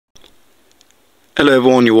Hello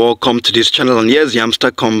everyone, you're welcome to this channel, and here's the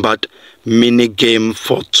Hamster Combat mini game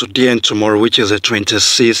for today and tomorrow, which is the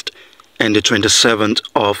 26th and the 27th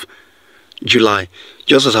of July.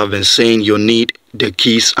 Just as I've been saying, you need the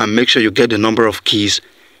keys, and make sure you get the number of keys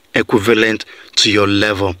equivalent to your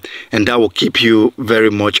level, and that will keep you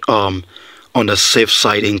very much on the safe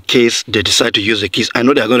side in case they decide to use the keys. I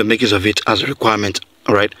know they're going to make use of it as a requirement.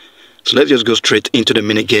 All right, so let's just go straight into the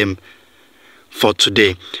mini game for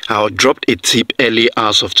today. I dropped a tip early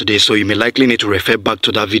hours of today, so you may likely need to refer back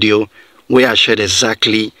to that video where I shared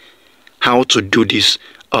exactly how to do this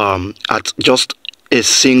at just a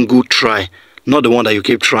single try, not the one that you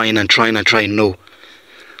keep trying and trying and trying. No,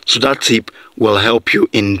 so that tip will help you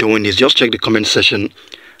in doing this. Just check the comment section.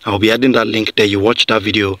 I'll be adding that link there. You watch that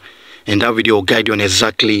video, and that video will guide you on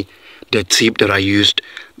exactly the tip that I used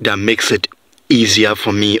that makes it easier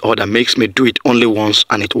for me, or that makes me do it only once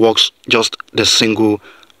and it works just the single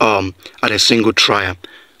at a single try,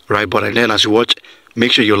 right? But then as you watch,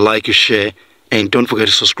 make sure you like, you share, and don't forget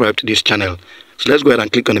to subscribe to this channel. So let's go ahead and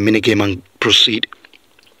click on the mini game and proceed.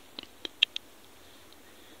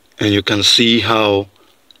 And you can see how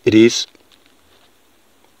it is.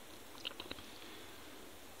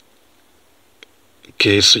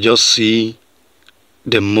 Okay, so just see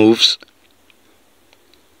the moves.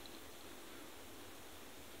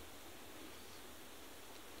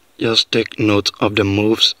 Just take note of the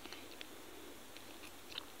moves.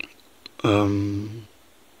 And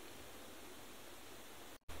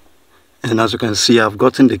as you can see, I've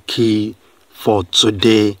gotten the key for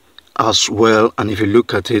today as well. And if you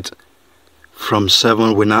look at it, from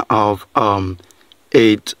 7 we now have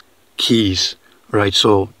 8 keys, right?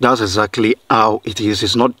 So that's exactly how it is.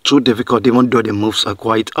 It's not too difficult, even though the moves are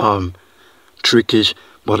quite trickish.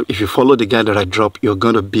 But if you follow the guide that I drop, you're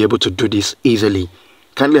going to be able to do this easily.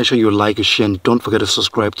 Kindly ensure you like, share, and don't forget to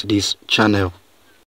subscribe to this channel.